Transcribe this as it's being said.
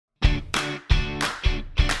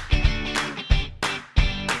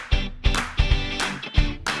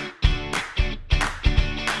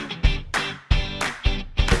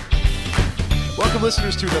Welcome,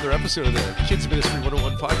 listeners, to another episode of the Kids Ministry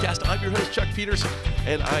 101 podcast. I'm your host, Chuck Peters,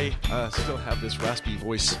 and I still have this raspy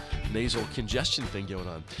voice, nasal congestion thing going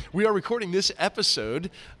on. We are recording this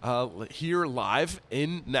episode here live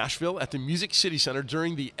in Nashville at the Music City Center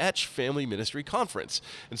during the Etch Family Ministry Conference.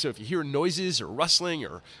 And so if you hear noises or rustling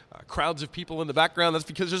or crowds of people in the background, that's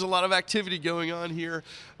because there's a lot of activity going on here.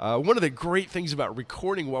 One of the great things about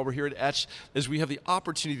recording while we're here at Etch is we have the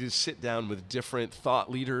opportunity to sit down with different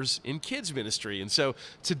thought leaders in kids ministry. And so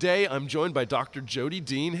today I'm joined by Dr. Jody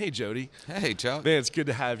Dean. Hey, Jody. Hey, Chuck. Man, it's good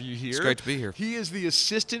to have you here. It's great to be here. He is the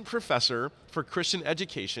assistant professor for Christian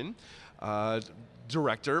education,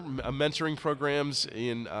 director, mentoring programs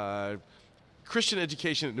in Christian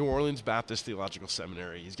education at New Orleans Baptist Theological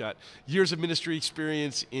Seminary. He's got years of ministry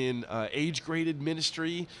experience in age-graded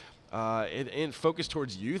ministry, and focused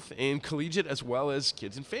towards youth and collegiate as well as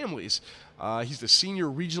kids and families. He's the Senior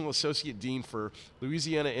Regional Associate Dean for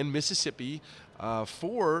Louisiana and Mississippi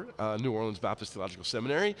for New Orleans Baptist Theological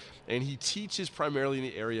Seminary, and he teaches primarily in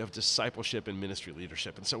the area of discipleship and ministry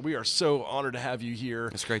leadership. And so we are so honored to have you here.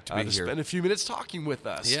 It's great to be here. Spend a few minutes talking with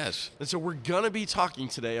us. Yes. And so we're going to be talking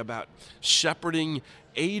today about shepherding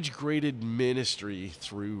age-graded ministry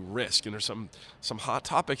through risk. And there's some hot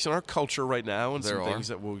topics in our culture right now and some things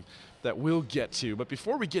that we'll get to. But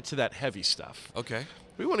before we get to that heavy stuff, okay,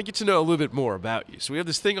 we want to get to know a little bit more about you. So we have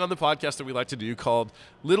this thing on the podcast that we like to do called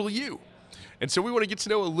Little You. And so we want to get to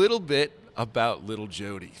know a little bit about little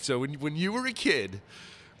Jody. So when you were a kid,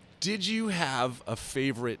 did you have a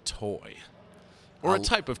favorite toy? Or a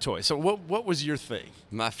type of toy. So what was your thing?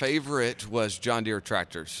 My favorite was John Deere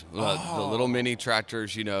tractors. The little mini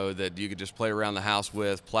tractors, that you could just play around the house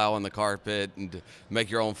with, plow on the carpet, and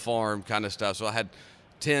make your own farm kind of stuff. So I had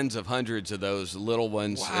tens of hundreds of those little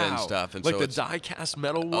ones and stuff. And like so the die-cast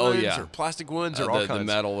metal ones or plastic ones or all kinds? The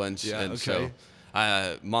metal ones. Yeah, and okay.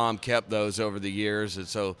 So Mom kept those over the years, and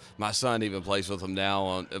so my son even plays with them now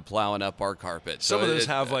on plowing up our carpet. Some of those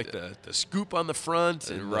have like the scoop on the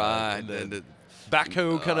front. And the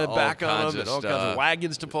backhoe kind of back on them and all kinds of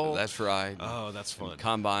wagons to pull. That's right. Oh, that's fun.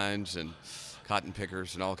 Combines and cotton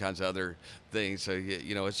pickers and all kinds of other things. So,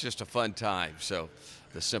 it's just a fun time. So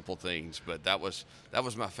the simple things. But that was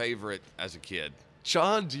my favorite as a kid.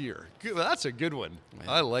 John Deere. Good. That's a good one. Man.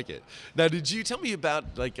 I like it. Now, did you tell me about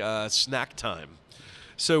snack time?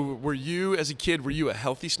 So were you, as a kid, were you a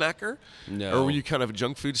healthy snacker? No. Or were you kind of a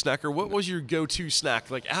junk food snacker? What was your go-to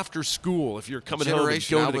snack, like after school, if you're coming home and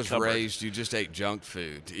going to the cupboard? I was raised, you just ate junk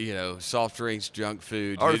food, soft drinks, junk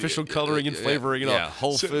food. Artificial coloring and flavoring and all. Yeah,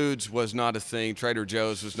 Whole Foods was not a thing. Trader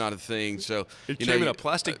Joe's was not a thing. So it came in a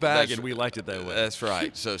plastic bag, and we liked it that way. That's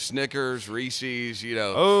right. So Snickers, Reese's,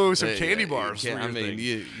 Oh, some candy bars.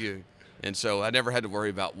 And so I never had to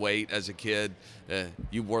worry about weight as a kid.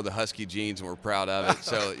 You wore the Husky jeans and were proud of it.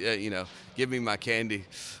 So, give me my candy.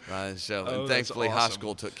 And thankfully, awesome. high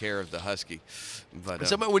school took care of the Husky.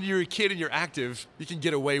 But when you're a kid and you're active, you can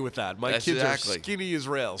get away with that. My kids are skinny as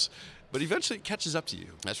rails. But eventually it catches up to you.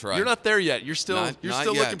 That's right. You're not there yet. You're still not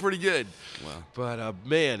looking pretty good. Well. But,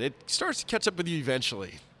 man, it starts to catch up with you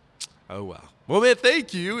eventually. Oh, wow. Well, man,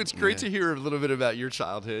 thank you. It's great to hear a little bit about your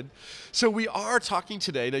childhood. So we are talking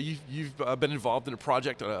today. Now, you've been involved in a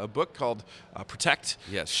project, a book called Protect,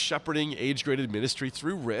 yes. Shepherding Age-Graded Ministry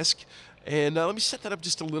Through Risk. And let me set that up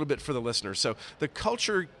just a little bit for the listeners. So the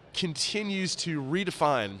culture continues to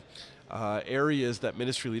redefine areas that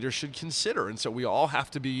ministry leaders should consider. And so we all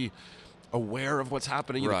have to be aware of what's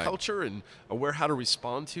happening in the culture and aware how to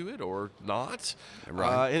respond to it or not.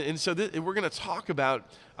 Right. And so we're going to talk about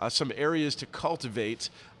some areas to cultivate,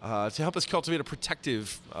 to help us cultivate a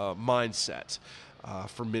protective mindset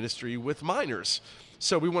for ministry with minors.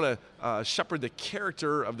 So we want to shepherd the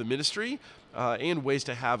character of the ministry and ways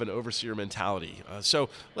to have an overseer mentality. So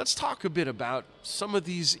let's talk a bit about some of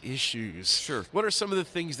these issues. Sure. What are some of the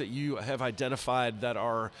things that you have identified that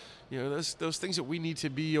are those things that we need to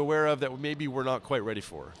be aware of that maybe we're not quite ready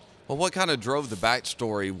for? Well, what kind of drove the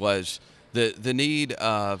backstory was the need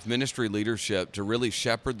of ministry leadership to really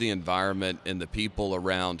shepherd the environment and the people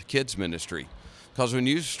around kids ministry. Because when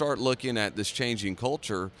you start looking at this changing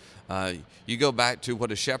culture, you go back to what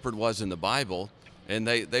a shepherd was in the Bible, and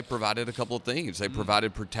they provided a couple of things. They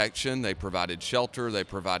provided protection, they provided shelter, they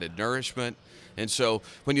provided nourishment. And so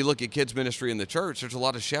when you look at kids ministry in the church, there's a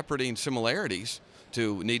lot of shepherding similarities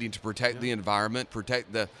to needing to protect the environment,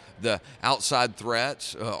 protect the outside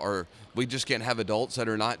threats, or we just can't have adults that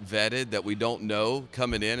are not vetted, that we don't know,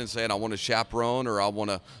 coming in and saying, I want to chaperone or I want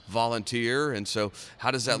to volunteer. And so how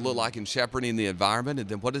does that look like in shepherding the environment? And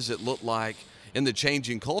then what does it look like in the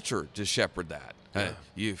changing culture to shepherd that?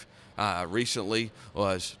 You've recently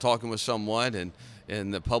was talking with someone, and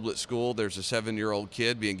in the public school, there's a 7-year-old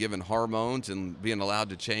kid being given hormones and being allowed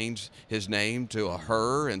to change his name to a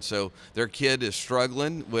her. And so their kid is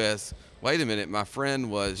struggling with, wait a minute, my friend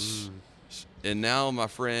was, and now my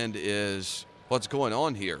friend is, what's going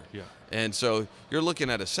on here? Yeah. And so you're looking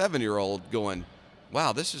at a 7-year-old going,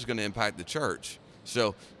 wow, this is going to impact the church.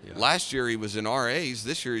 So last year he was in RAs,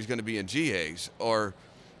 this year he's going to be in GAs. Or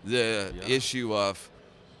the issue of,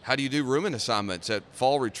 how do you do rooming assignments at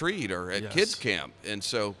fall retreat or at kids camp? And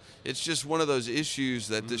so it's just one of those issues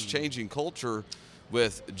that this changing culture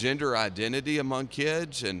with gender identity among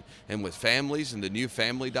kids and with families and the new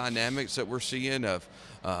family dynamics that we're seeing of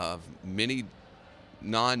many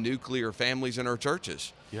non-nuclear families in our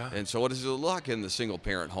churches. Yeah. And so what does it look like in the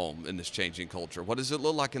single-parent home in this changing culture? What does it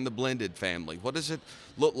look like in the blended family? What does it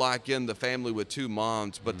look like in the family with 2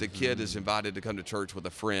 moms, but the kid is invited to come to church with a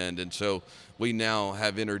friend? And so we now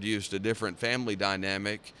have introduced a different family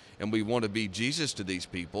dynamic, and we want to be Jesus to these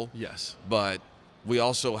people. Yes. But we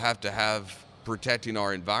also have to have protecting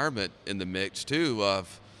our environment in the mix, too,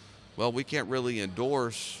 of, well, we can't really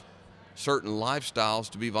endorse certain lifestyles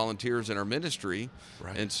to be volunteers in our ministry.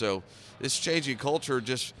 Right. And so this changing culture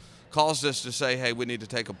just caused us to say, hey, we need to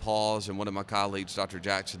take a pause. And one of my colleagues, Dr.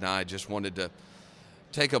 Jackson, and I just wanted to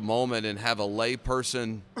take a moment and have a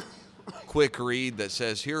layperson quick read that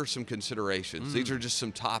says, here are some considerations. These are just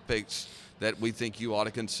some topics that we think you ought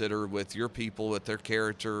to consider with your people, with their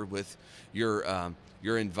character, with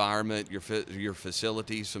your environment, your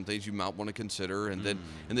facilities, some things you might want to consider. And then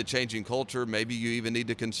in the changing culture, maybe you even need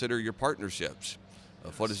to consider your partnerships.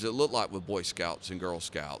 Of what does it look like with Boy Scouts and Girl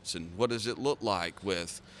Scouts? And what does it look like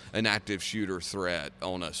with an active shooter threat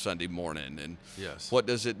on a Sunday morning? And what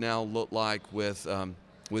does it now look like with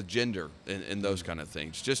gender and those kind of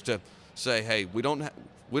things? Just to say, hey, we don't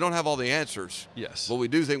have all the answers. Yes. But we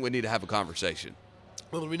do think we need to have a conversation.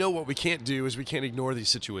 Well, we know what we can't do is we can't ignore these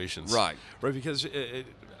situations. Right. Right, because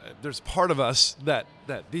there's part of us that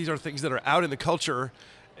these are things that are out in the culture,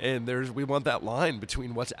 and we want that line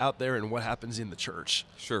between what's out there and what happens in the church.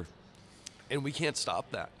 Sure. And we can't stop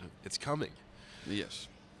that. It's coming. Yes.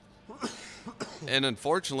 And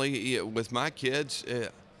unfortunately, with my kids,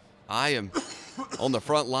 I am on the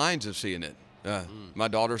front lines of seeing it. My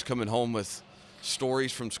daughter's coming home with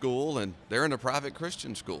stories from school, and they're in a private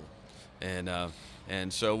Christian school.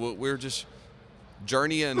 And so we're just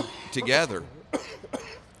journeying together.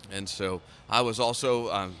 And so I was also,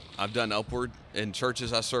 I've done Upward in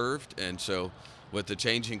churches I served. And so with the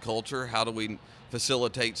changing culture, how do we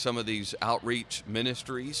facilitate some of these outreach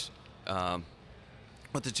ministries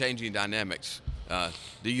with the changing dynamics?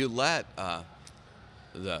 Do you let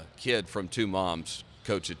the kid from 2 moms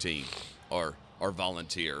coach a team or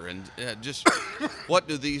volunteer? And just what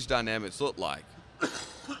do these dynamics look like?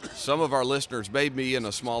 Some of our listeners may be in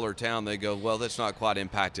a smaller town. They go, well, that's not quite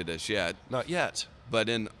impacted us yet. Not yet. But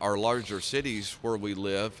in our larger cities where we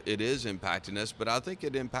live, it is impacting us. But I think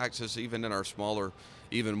it impacts us even in our smaller,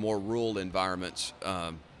 even more rural environments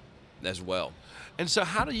as well. And so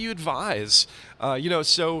how do you advise?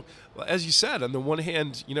 So as you said, on the one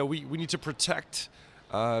hand, we need to protect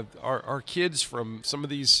our kids from some of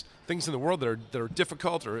these things in the world that are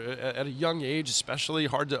difficult or at a young age, especially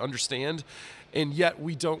hard to understand. And yet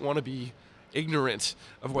we don't want to be ignorant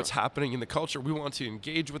of what's happening in the culture. We want to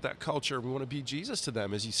engage with that culture. We want to be Jesus to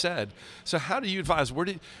them, as you said. So how do you advise? Where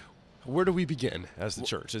do we begin as the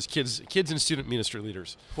church, as kids and student ministry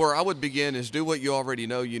leaders? Where I would begin is do what you already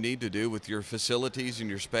know you need to do with your facilities and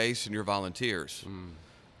your space and your volunteers.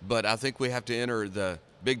 But I think we have to enter the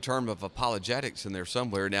big term of apologetics in there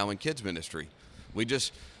somewhere now in kids ministry. We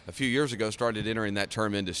just, a few years ago, started entering that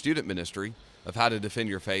term into student ministry of how to defend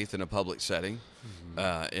your faith in a public setting,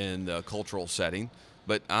 in the cultural setting.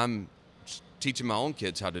 But I'm teaching my own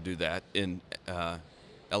kids how to do that in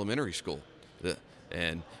elementary school.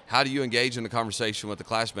 And how do you engage in a conversation with the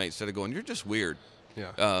classmates instead of going, you're just weird?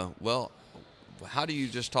 Yeah. Well, how do you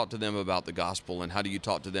just talk to them about the gospel, and how do you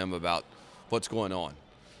talk to them about what's going on?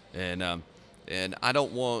 And I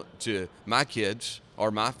don't want my kids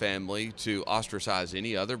or my family to ostracize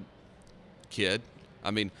any other kid. I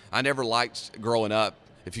mean, I never liked growing up.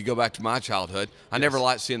 If you go back to my childhood, I never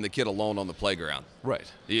liked seeing the kid alone on the playground.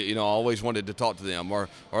 Right. I always wanted to talk to them, or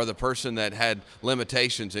the person that had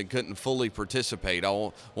limitations and couldn't fully participate.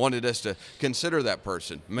 I wanted us to consider that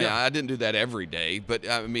person. I mean, I didn't do that every day, but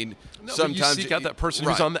I mean, sometimes but you seek out that person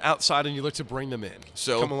who's on the outside, and you look to bring them in.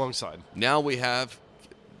 So come alongside. Now we have.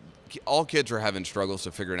 All kids are having struggles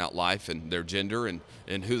of figuring out life and their gender and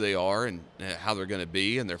who they are and how they're going to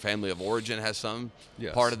be, and their family of origin has some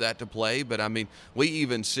part of that to play. But I mean, we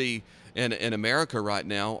even see in America right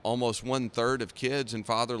now almost 1/3 of kids in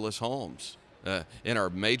fatherless homes. in our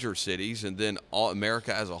major cities, and then all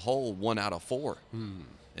America as a whole, 1 out of 4.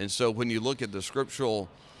 And so when you look at the scriptural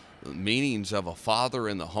meanings of a father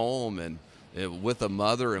in the home and with a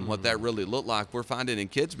mother and what that really looked like, we're finding in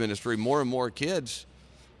kids ministry more and more kids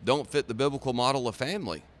don't fit the biblical model of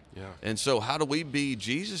family. Yeah. And so how do we be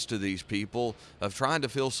Jesus to these people of trying to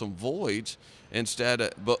fill some voids and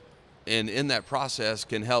in that process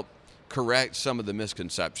can help correct some of the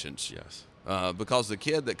misconceptions. Yes. Because the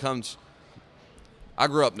kid that comes, I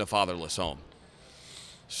grew up in a fatherless home.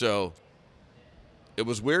 So it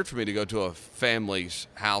was weird for me to go to a family's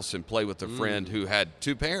house and play with a friend who had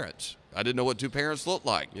 2 parents. I didn't know what 2 parents looked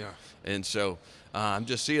like. Yeah. And so I'm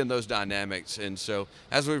just seeing those dynamics. And so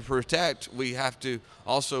as we protect, we have to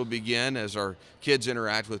also begin, as our kids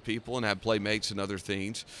interact with people and have playmates and other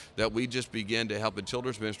things, that we just begin to help in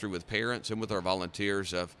children's ministry with parents and with our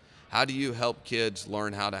volunteers of how do you help kids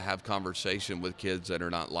learn how to have conversation with kids that are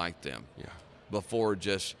not like them before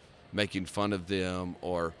just making fun of them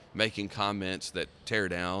or making comments that tear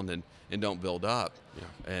down and don't build up.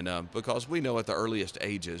 Yeah. And because we know at the earliest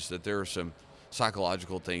ages that there are some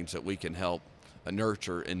psychological things that we can help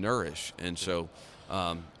nurture and nourish. And so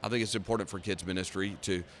I think it's important for kids ministry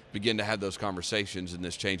to begin to have those conversations in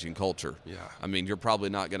this changing culture. Yeah. I mean, you're probably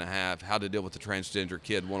not going to have how to deal with a transgender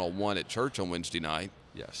kid one-on-one at church on Wednesday night.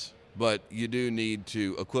 Yes. But you do need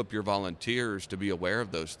to equip your volunteers to be aware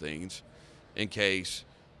of those things in case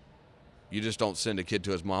you just don't send a kid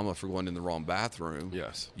to his mama for going in the wrong bathroom.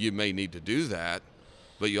 Yes. You may need to do that,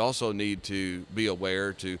 but you also need to be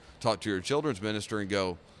aware to talk to your children's minister and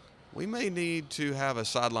go, we may need to have a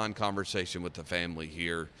sideline conversation with the family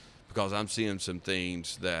here because I'm seeing some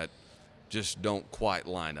things that just don't quite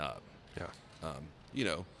line up.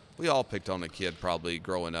 Yeah. We all picked on a kid probably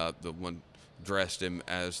growing up. The one dressed him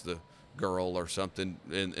as the girl or something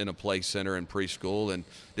in a play center in preschool and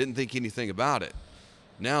didn't think anything about it.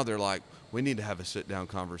 Now they're like, we need to have a sit-down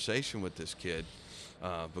conversation with this kid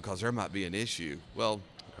because there might be an issue. Well,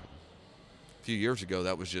 a few years ago,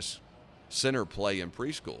 that was just center play in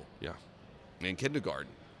preschool. Yeah. In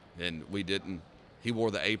kindergarten. And he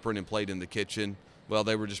wore the apron and played in the kitchen. Well,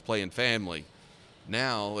 they were just playing family.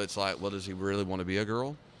 Now it's like, well, does he really want to be a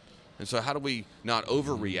girl? And so how do we not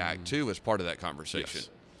overreact too as part of that conversation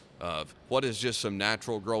of what is just some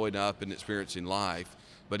natural growing up and experiencing life,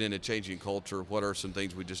 but in a changing culture, what are some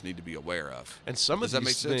things we just need to be aware of? And some of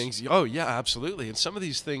these things, oh yeah, absolutely. And some of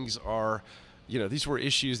these things are, these were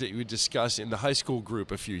issues that you would discuss in the high school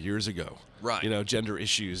group a few years ago. Right. Gender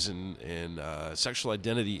issues and sexual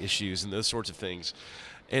identity issues and those sorts of things.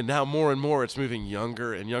 And now more and more it's moving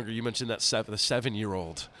younger and younger. You mentioned that the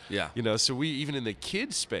 7-year-old. Yeah. So we, even in the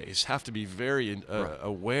kids space, have to be very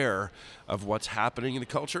aware of what's happening in the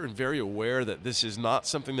culture and very aware that this is not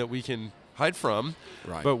something that we can hide from,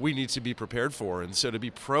 but we need to be prepared for. And so to be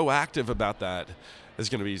proactive about that is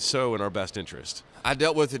going to be so in our best interest. I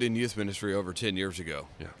dealt with it in youth ministry over 10 years ago,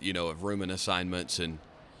 Yeah. Of room and assignments and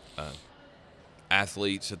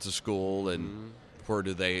athletes at the school and where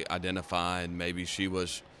do they identify, and maybe she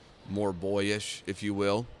was more boyish, if you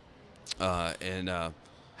will, and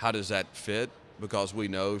how does that fit? Because we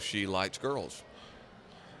know she likes girls,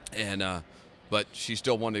 and but she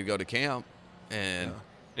still wanted to go to camp, and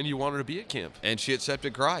you want her to be at camp, and she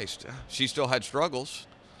accepted Christ. Yeah. She still had struggles,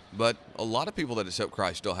 but a lot of people that accept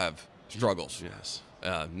Christ still have struggles. Yes.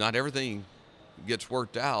 Not everything gets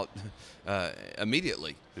worked out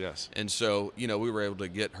immediately. Yes. And so, we were able to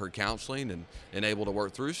get her counseling and able to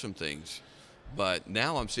work through some things. But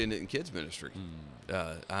now I'm seeing it in kids ministry.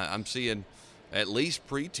 I'm seeing at least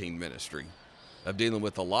preteen ministry of dealing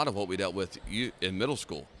with a lot of what we dealt with in middle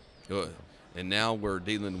school. And now we're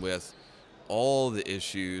dealing with all the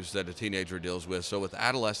issues that a teenager deals with. So with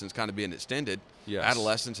adolescence kind of being extended,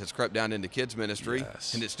 adolescence has crept down into kids ministry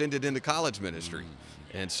and extended into college ministry.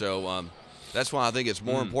 And so that's why I think it's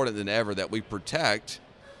more important than ever that we protect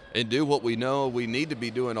and do what we know we need to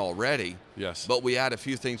be doing already. Yes. But we add a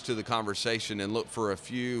few things to the conversation and look for a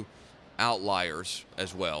few outliers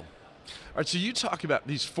as well. All right, so you talk about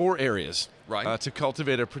these 4 areas to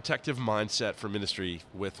cultivate a protective mindset for ministry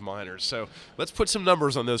with minors. So let's put some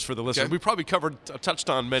numbers on those for the listeners. Okay. We probably touched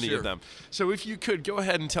on many of them. So if you could, go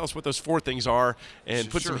ahead and tell us what those 4 things are and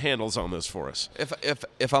put some handles on those for us.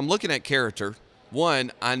 If I'm looking at character,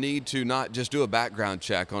 one, I need to not just do a background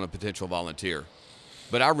check on a potential volunteer,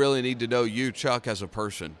 but I really need to know you, Chuck, as a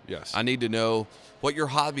person. Yes. I need to know what your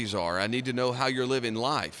hobbies are. I need to know how you're living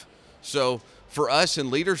life. So for us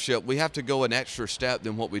in leadership, we have to go an extra step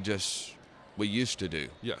than what we just we used to do.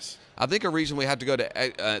 Yes. I think a reason we have to go to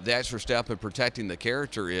the extra step in protecting the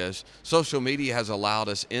character is social media has allowed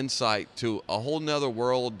us insight to a whole nother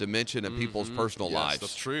world dimension of people's personal Yes, lives.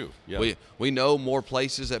 that's true. Yeah. We know more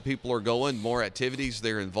places that people are going, more activities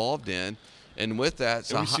they're involved in, and with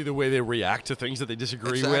that, And we see the way they react to things that they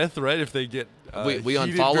disagree with, right? If they get we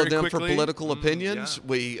heated unfollow very them quickly. for political opinions.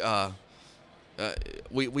 Yeah.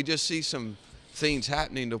 We just see some things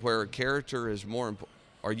happening to where a character is more important.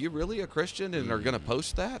 Are you really a Christian and are going to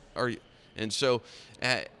post that? And so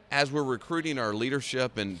as we're recruiting our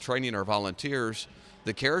leadership and training our volunteers,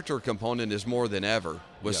 the character component is more than ever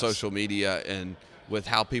with social media and with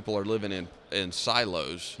how people are living in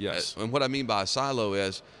silos. Yes. And what I mean by a silo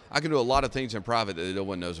is I can do a lot of things in private that no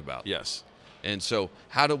one knows about. Yes. And so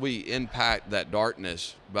how do we impact that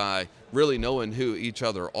darkness by really knowing who each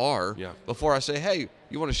other are before I say, hey,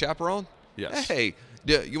 you want to chaperone? Yes. Hey,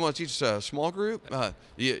 you want to teach a small group?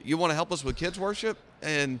 You want to help us with kids worship?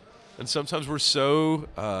 And sometimes we're so,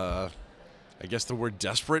 I guess the word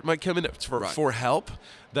desperate might come in for help,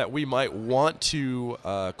 that we might want to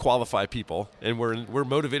qualify people, and we're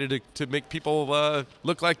motivated to make people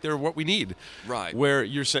look like they're what we need. Right. Where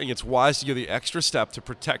you're saying it's wise to go the extra step to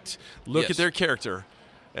look at their character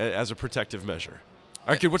as a protective measure.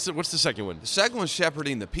 All right, kid, what's the second one? The second one's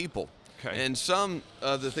shepherding the people. Okay. And some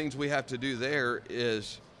of the things we have to do there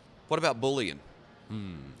is, what about bullying?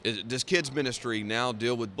 Does kids ministry now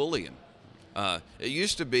deal with bullying? It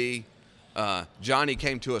used to be Johnny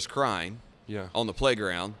came to us crying on the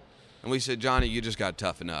playground, and we said, Johnny, you just got to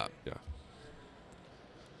toughen up. Yeah.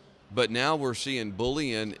 But now we're seeing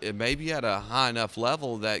bullying maybe at a high enough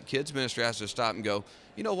level that kids ministry has to stop and go,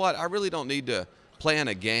 you know what, I really don't need to plan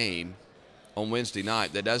a game on Wednesday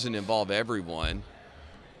night that doesn't involve everyone,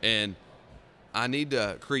 and I need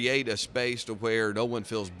to create a space to where no one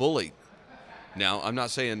feels bullied. Now, I'm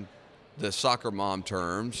not saying the soccer mom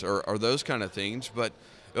terms or those kind of things, but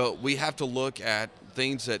we have to look at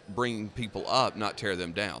things that bring people up, not tear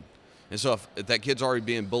them down. And so if that kid's already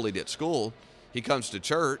being bullied at school, he comes to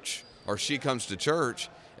church or she comes to church,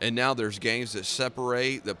 and now there's games that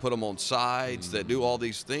separate, that put them on sides, that do all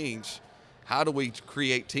these things. How do we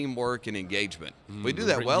create teamwork and engagement? We do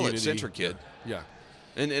that well at Centric Kid. Yeah.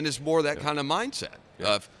 And it's more that kind of mindset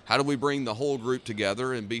of how do we bring the whole group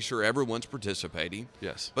together and be sure everyone's participating.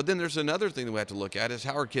 Yes. But then there's another thing that we have to look at is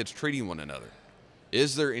how are kids treating one another?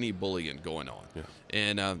 Is there any bullying going on?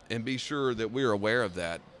 Yeah. And be sure that we're aware of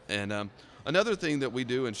that. And another thing that we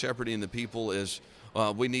do in shepherding the people is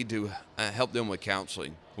we need to help them with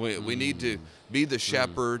counseling. We need to be the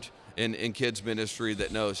shepherd in kids ministry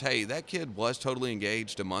that knows, hey, that kid was totally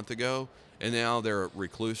engaged a month ago, and now they're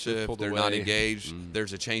reclusive, they're not engaged,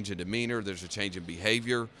 there's a change in demeanor, there's a change in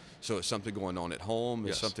behavior, so it's something going on at home,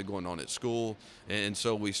 it's something going on at school, and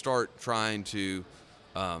so we start trying to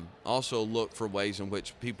also look for ways in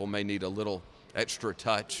which people may need a little extra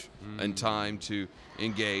touch and time to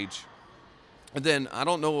engage. And then, I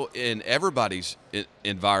don't know in everybody's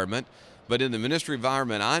environment, but in the ministry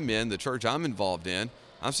environment I'm in, the church I'm involved in,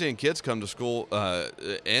 I'm seeing kids come to school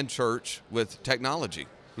and church with technology.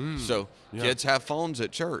 So kids have phones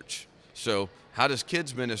at church. So how does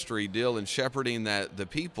kids ministry deal in shepherding the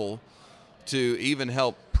people to even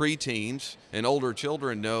help preteens and older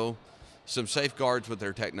children know some safeguards with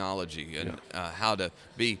their technology and how to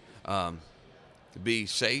be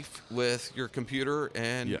safe with your computer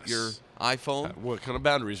and your iPhone? What kind of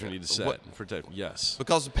boundaries we need to set and protect? Yes.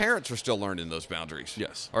 Because the parents are still learning those boundaries.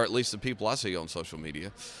 Yes. Or at least the people I see on social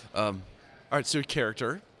media. All right, so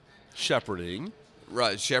character, shepherding.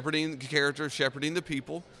 Right, shepherding the character, shepherding the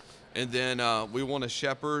people. And then we want to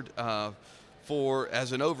shepherd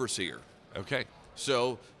as an overseer. Okay.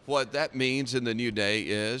 So what that means in the new day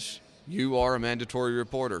is you are a mandatory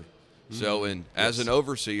reporter. So as an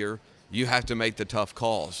overseer, you have to make the tough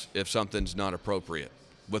calls if something's not appropriate.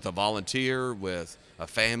 With a volunteer, with a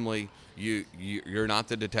family, you're not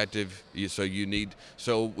the detective,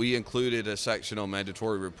 so we included a section on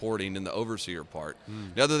mandatory reporting in the overseer part.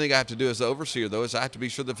 The other thing I have to do as the overseer, though, is I have to be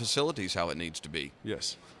sure the facility's how it needs to be.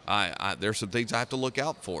 Yes. There's some things I have to look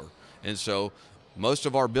out for. And so most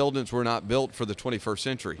of our buildings were not built for the 21st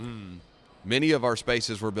century. Many of our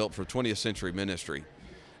spaces were built for 20th century ministry.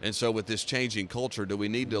 And so with this changing culture, do we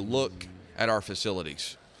need to look at our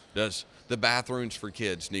facilities? Does the bathrooms for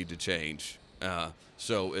kids need to change?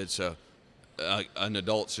 So it's an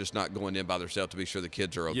adult's just not going in by themselves to be sure the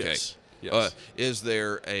kids are okay. Yes. Is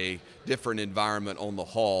there a different environment on the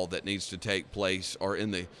hall that needs to take place or in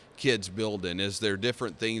the kids' building? Is there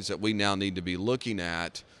different things that we now need to be looking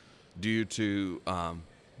at due to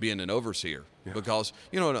being an overseer? Because,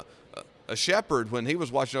 a shepherd, when he was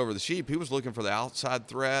watching over the sheep, he was looking for the outside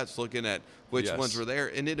threats, looking at which Yes. ones were there.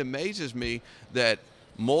 And it amazes me that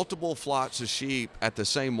multiple flocks of sheep at the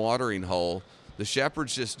same watering hole, the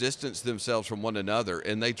shepherds just distance themselves from one another,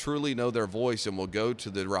 and they truly know their voice and will go to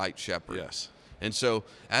the right shepherd. Yes. And so,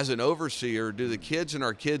 as an overseer, do the kids in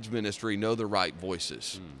our kids ministry know the right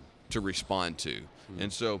voices to respond to?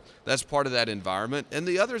 And so that's part of that environment. And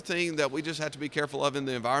the other thing that we just have to be careful of in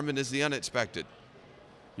the environment is the unexpected.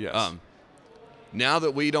 Yes. Now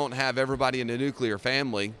that we don't have everybody in a nuclear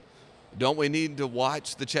family, don't we need to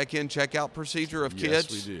watch the check-in, check-out procedure of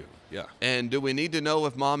kids? Yes, we do. Yeah. And do we need to know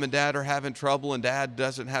if mom and dad are having trouble and dad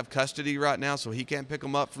doesn't have custody right now so he can't pick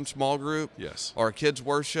them up from small group? Yes. Or kids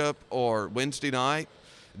worship or Wednesday night?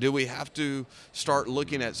 Do we have to start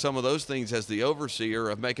looking at some of those things as the overseer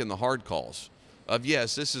of making the hard calls? Of,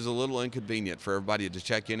 yes, this is a little inconvenient for everybody to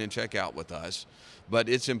check in and check out with us, but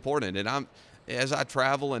it's important. And as I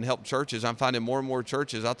travel and help churches, I'm finding more and more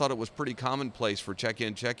churches. I thought it was pretty commonplace for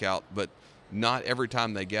check-in, check-out, but not every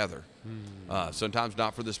time they gather. Sometimes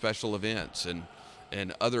not for the special events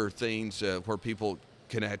and other things where people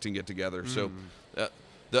connect and get together. So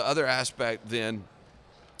the other aspect then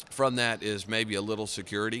from that is maybe a little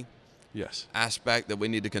security Yes. aspect that we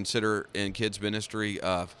need to consider in kids ministry.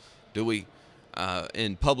 Of do we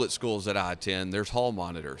in public schools that I attend, there's hall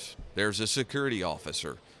monitors, there's a security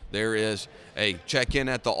officer, there is a check-in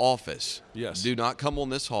at the office. Yes. Do not come on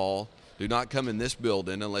this hall, do not come in this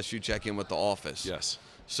building unless you check in with the office. Yes.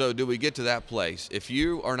 So do we get to that place? If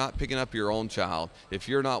you are not picking up your own child, if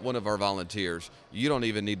you're not one of our volunteers, you don't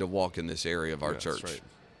even need to walk in this area of our church. That's right.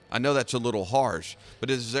 I know that's a little harsh, but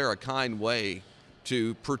is there a kind way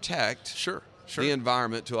to protect Sure. the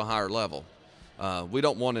environment to a higher level? We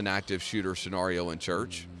don't want an active shooter scenario in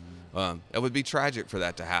church. It would be tragic for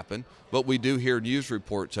that to happen, but we do hear news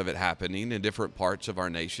reports of it happening in different parts of our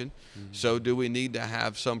nation. So do we need to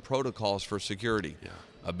have some protocols for security? Yeah.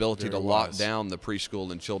 Ability Very to lock wise. down the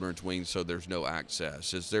preschool and children's wings so there's no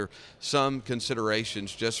access? Is there some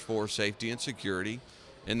considerations just for safety and security?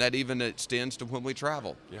 And that even extends to when we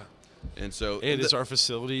travel. Yeah. And so And is our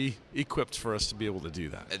facility equipped for us to be able to do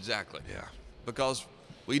that? exactly. Yeah. Because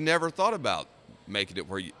we never thought about making it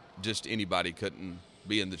where just anybody couldn't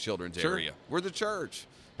be in the children's Sure. area. We're the church.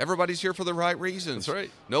 Everybody's here for the right reasons. That's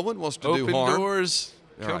right. No one wants to Open do harm. doors,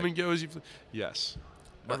 All come right. and go as you please. Yes.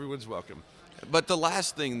 Everyone's welcome. But the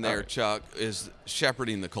last thing there, All right. Chuck, is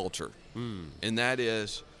shepherding the culture. And that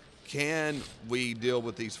is, can we deal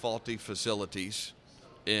with these faulty facilities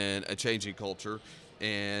in a changing culture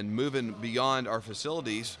and moving beyond our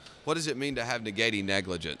facilities? What does it mean to have negating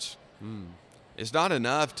negligence? It's not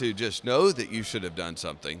enough to just know that you should have done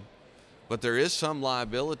something, but there is some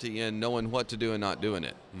liability in knowing what to do and not doing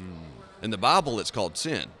it. In the Bible, it's called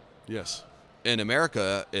sin. Yes. In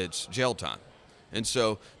America, it's jail time. And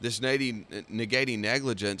so this negating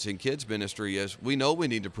negligence in kids ministry is we know we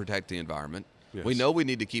need to protect the environment. Yes. We know we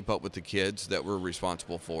need to keep up with the kids that we're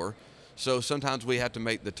responsible for. So sometimes we have to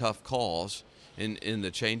make the tough calls. In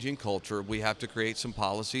the changing culture, we have to create some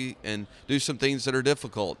policy and do some things that are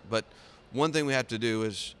difficult. But one thing we have to do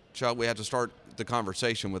is, Chuck, we have to start the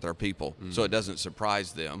conversation with our people so it doesn't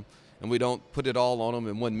surprise them. And we don't put it all on them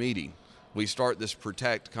in one meeting. We start this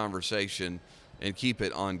protect conversation and keep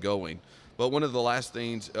it ongoing. But one of the last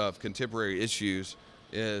things of contemporary issues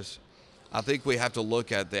is I think we have to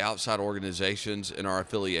look at the outside organizations and our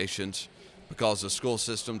affiliations because the school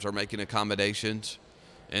systems are making accommodations.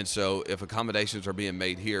 And so if accommodations are being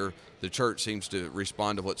made here, the church seems to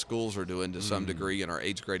respond to what schools are doing to some degree in our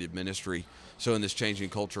age-graded ministry. So in this changing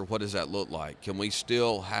culture, what does that look like? Can we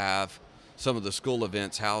still have some of the school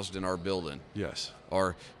events housed in our building? Yes.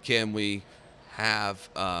 Or can we have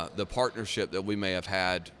the partnership that we may have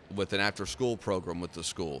had with an after-school program with the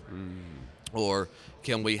school? Or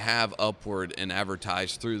can we have Upward and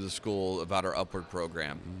advertise through the school about our Upward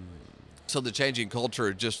program? So the changing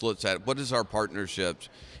culture just looks at what does our partnerships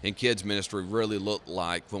in kids ministry really look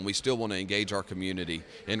like when we still want to engage our community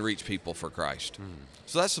and reach people for Christ.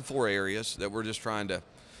 So that's the 4 areas that we're just trying to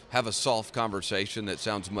have a soft conversation that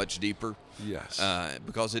sounds much deeper. Yes.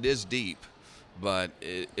 Because it is deep, but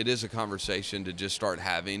it is a conversation to just start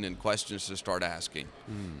having and questions to start asking.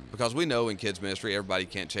 Because we know in kids ministry, everybody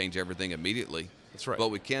can't change everything immediately. That's right. But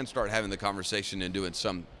we can start having the conversation and doing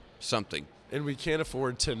something. And we can't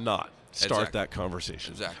afford to not start Exactly. that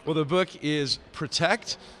conversation. Exactly. Well, the book is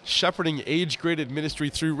Protect, Shepherding Age-Graded Ministry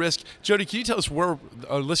Through Risk. Jody, can you tell us where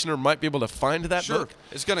a listener might be able to find that book?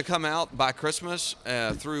 It's going to come out by Christmas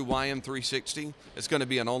through YM360. It's going to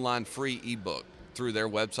be an online free ebook through their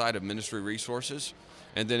website of Ministry Resources,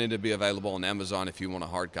 and then it'll be available on Amazon if you want a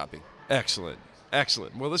hard copy. Excellent.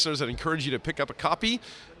 Excellent. Well, listeners, I'd encourage you to pick up a copy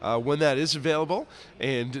when that is available.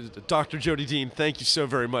 And Dr. Jody Dean, thank you so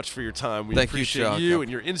very much for your time. We appreciate you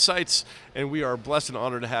and your insights, and we are blessed and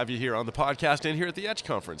honored to have you here on the podcast and here at the Etch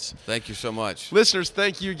Conference. Thank you so much. Listeners,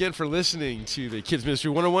 thank you again for listening to the Kids Ministry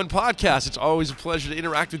 101 podcast. It's always a pleasure to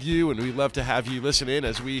interact with you, and we love to have you listen in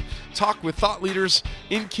as we talk with thought leaders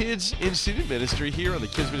in kids and student ministry here on the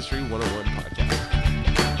Kids Ministry 101 podcast.